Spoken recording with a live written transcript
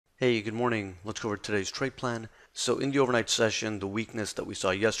Hey, good morning. Let's go over today's trade plan. So in the overnight session, the weakness that we saw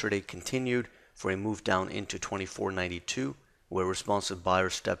yesterday continued for a move down into 24.92, where responsive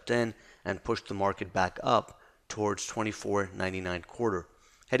buyers stepped in and pushed the market back up towards 24.99 quarter.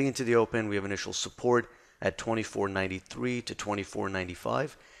 Heading into the open, we have initial support at 24.93 to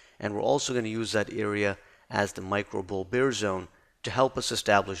 24.95, and we're also going to use that area as the micro bull bear zone to help us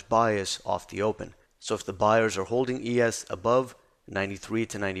establish bias off the open. So if the buyers are holding ES above 93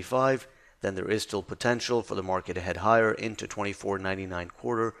 to 95, then there is still potential for the market to head higher into 24.99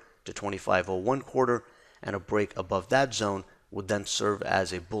 quarter to 25.01 quarter, and a break above that zone would then serve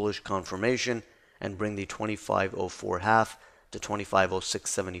as a bullish confirmation and bring the 25.04 half to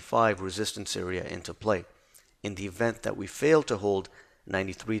 25.0675 resistance area into play. In the event that we fail to hold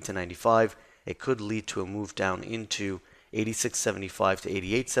 93 to 95, it could lead to a move down into 86.75 to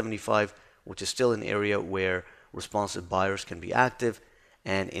 88.75, which is still an area where responsive buyers can be active,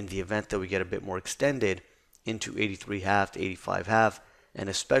 and in the event that we get a bit more extended into 83 half to 85 half, and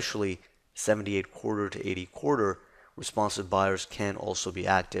especially 78 quarter to 80 quarter, responsive buyers can also be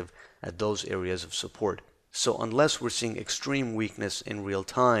active at those areas of support. So unless we're seeing extreme weakness in real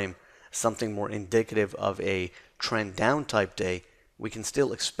time, something more indicative of a trend down type day, we can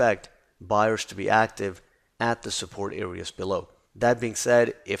still expect buyers to be active at the support areas below. That being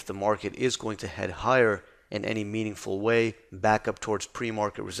said, if the market is going to head higher in any meaningful way back up towards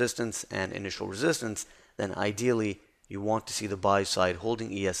pre-market resistance and initial resistance, then ideally you want to see the buy side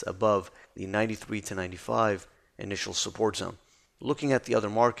holding ES above the 93 to 95 initial support zone. Looking at the other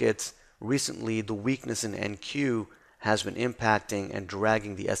markets, recently the weakness in NQ has been impacting and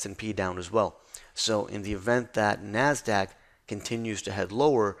dragging the S&P down as well. So in the event that NASDAQ continues to head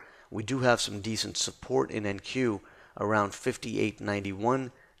lower, we do have some decent support in NQ around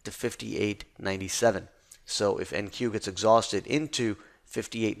 58.91 to 58.97. So if NQ gets exhausted into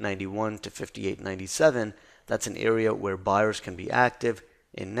 58.91 to 58.97, that's an area where buyers can be active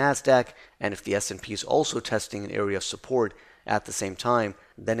in NASDAQ, and if the S&P is also testing an area of support at the same time,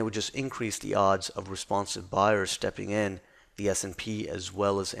 then it would just increase the odds of responsive buyers stepping in the S&P as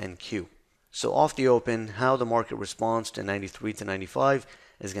well as NQ. So off the open, how the market responds to 93 to 95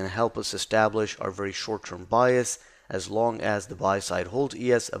 is going to help us establish our very short-term bias. As long as the buy side holds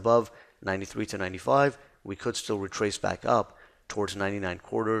ES above 93 to 95, we could still retrace back up towards 99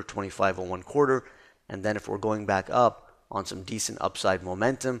 quarter, 25.01 quarter, and then if we're going back up on some decent upside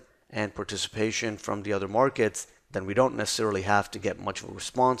momentum and participation from the other markets, then we don't necessarily have to get much of a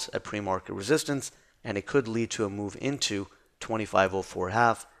response at pre-market resistance, and it could lead to a move into 25.04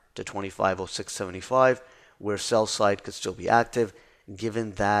 half to 25.0675, where sell side could still be active.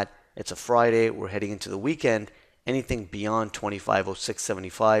 Given that it's a Friday, we're heading into the weekend, anything beyond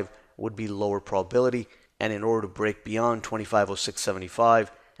 25.0675 would be lower probability, and in order to break beyond 25.0675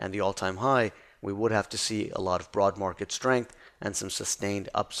 and the all-time high, we would have to see a lot of broad market strength and some sustained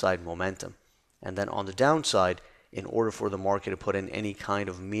upside momentum. And then on the downside, in order for the market to put in any kind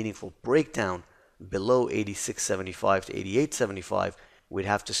of meaningful breakdown below 86.75 to 88.75, we'd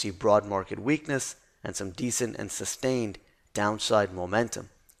have to see broad market weakness and some decent and sustained downside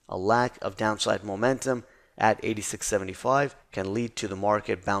momentum. A lack of downside momentum at 86.75 can lead to the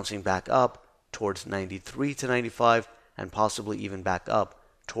market bouncing back up towards 93 to 95 and possibly even back up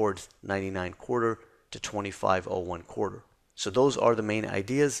towards 99 quarter to 25.01 quarter. So those are the main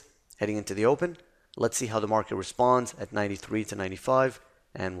ideas heading into the open. Let's see how the market responds at 93 to 95,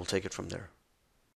 and we'll take it from there.